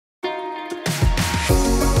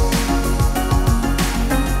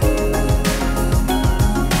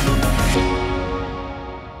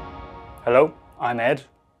I'm Ed,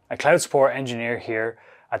 a cloud support engineer here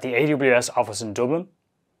at the AWS office in Dublin.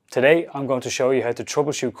 Today I'm going to show you how to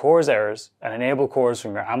troubleshoot CORS errors and enable CORS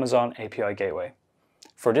from your Amazon API gateway.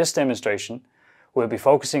 For this demonstration, we'll be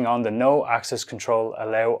focusing on the No Access Control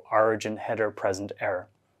Allow Origin Header Present error.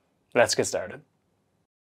 Let's get started.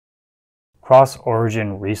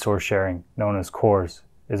 Cross-origin resource sharing, known as CORS,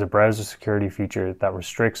 is a browser security feature that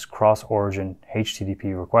restricts cross-origin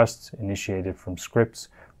HTTP requests initiated from scripts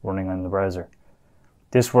running on the browser.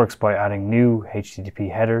 This works by adding new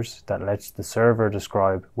HTTP headers that lets the server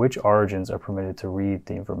describe which origins are permitted to read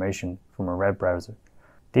the information from a web browser.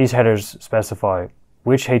 These headers specify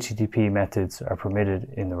which HTTP methods are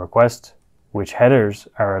permitted in the request, which headers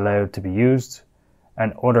are allowed to be used,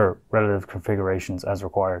 and other relative configurations as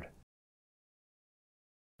required.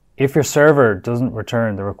 If your server doesn't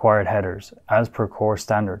return the required headers as per CORS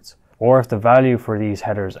standards, or if the value for these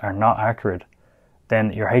headers are not accurate,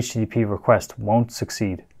 then your HTTP request won't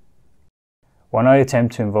succeed. When I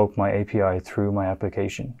attempt to invoke my API through my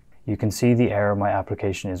application, you can see the error my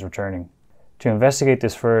application is returning. To investigate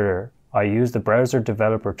this further, I use the browser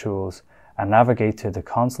developer tools and navigate to the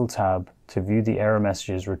console tab to view the error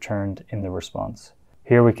messages returned in the response.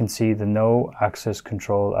 Here we can see the No Access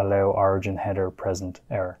Control Allow Origin Header Present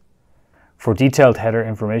error. For detailed header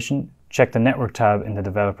information, check the Network tab in the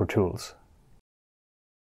Developer Tools.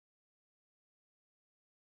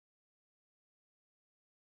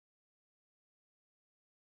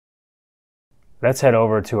 Let's head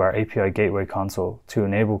over to our API Gateway console to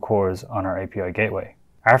enable CORS on our API Gateway.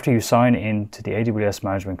 After you sign in to the AWS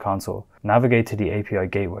Management Console, navigate to the API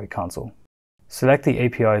Gateway console. Select the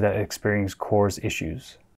API that experiences CORS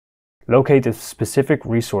issues. Locate the specific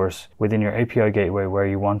resource within your API Gateway where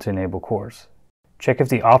you want to enable CORS. Check if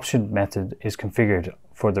the option method is configured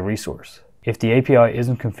for the resource. If the API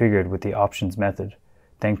isn't configured with the options method,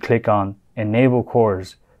 then click on Enable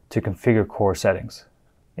CORS to configure CORS settings.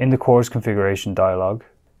 In the CORS configuration dialog,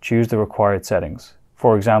 choose the required settings.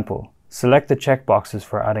 For example, select the checkboxes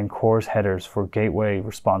for adding CORS headers for gateway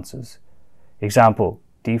responses. Example,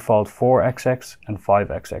 default 4xx and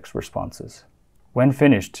 5xx responses. When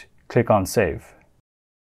finished, click on Save.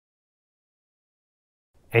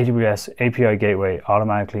 AWS API Gateway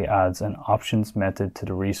automatically adds an options method to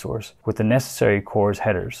the resource with the necessary CORS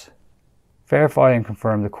headers. Verify and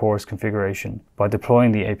confirm the CORS configuration by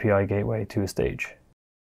deploying the API Gateway to a stage.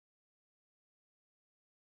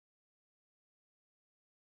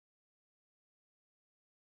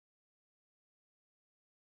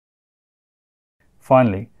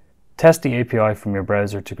 Finally, test the API from your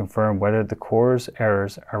browser to confirm whether the CORS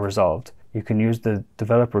errors are resolved. You can use the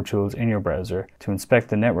developer tools in your browser to inspect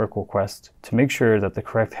the network request to make sure that the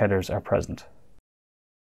correct headers are present.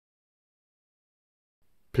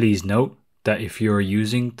 Please note that if you are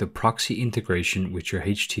using the proxy integration with your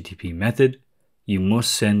HTTP method, you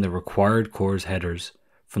must send the required CORS headers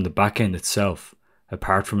from the backend itself,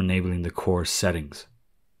 apart from enabling the CORS settings.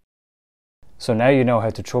 So now you know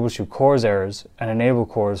how to troubleshoot CORS errors and enable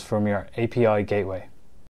CORS from your API Gateway.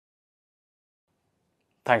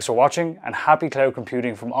 Thanks for watching, and happy cloud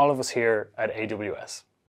computing from all of us here at AWS.